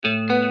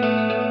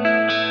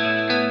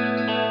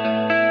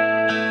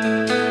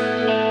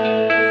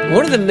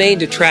One of the main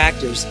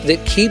detractors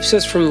that keeps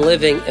us from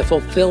living a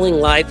fulfilling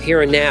life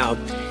here and now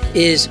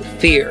is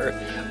fear.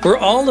 We're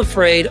all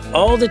afraid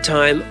all the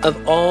time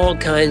of all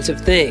kinds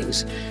of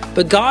things,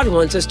 but God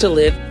wants us to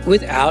live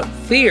without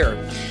fear.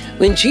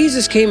 When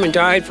Jesus came and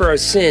died for our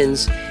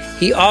sins,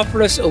 He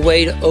offered us a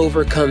way to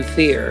overcome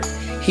fear.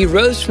 He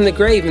rose from the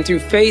grave, and through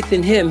faith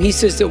in Him, He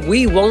says that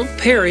we won't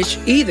perish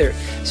either.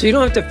 So you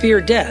don't have to fear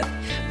death,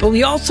 but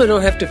we also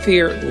don't have to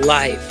fear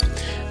life.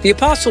 The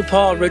Apostle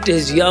Paul wrote to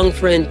his young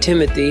friend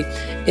Timothy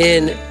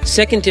in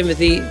 2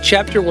 Timothy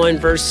chapter 1,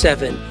 verse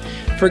 7,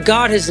 "For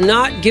God has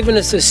not given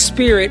us a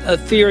spirit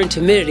of fear and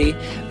timidity,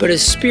 but a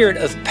spirit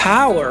of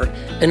power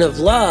and of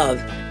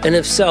love and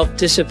of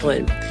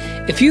self-discipline."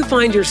 If you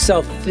find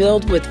yourself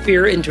filled with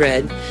fear and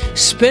dread,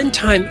 spend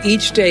time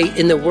each day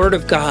in the Word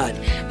of God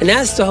and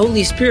ask the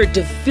Holy Spirit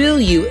to fill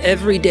you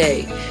every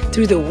day.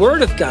 Through the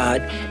Word of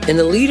God and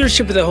the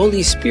leadership of the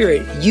Holy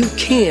Spirit, you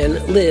can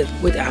live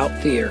without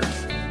fear.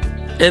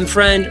 And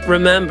friend,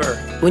 remember,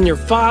 when you're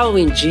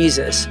following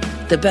Jesus,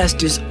 the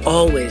best is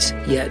always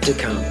yet to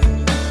come.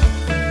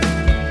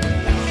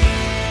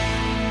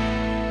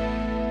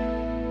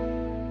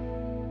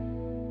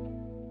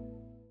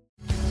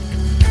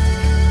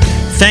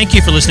 Thank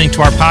you for listening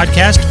to our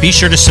podcast. Be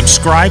sure to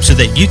subscribe so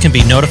that you can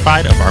be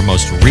notified of our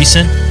most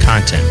recent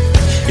content.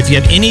 If you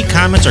have any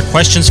comments or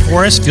questions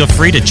for us, feel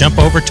free to jump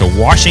over to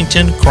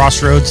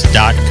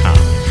WashingtonCrossroads.com.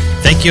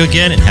 Thank you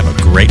again and have a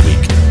great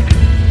week.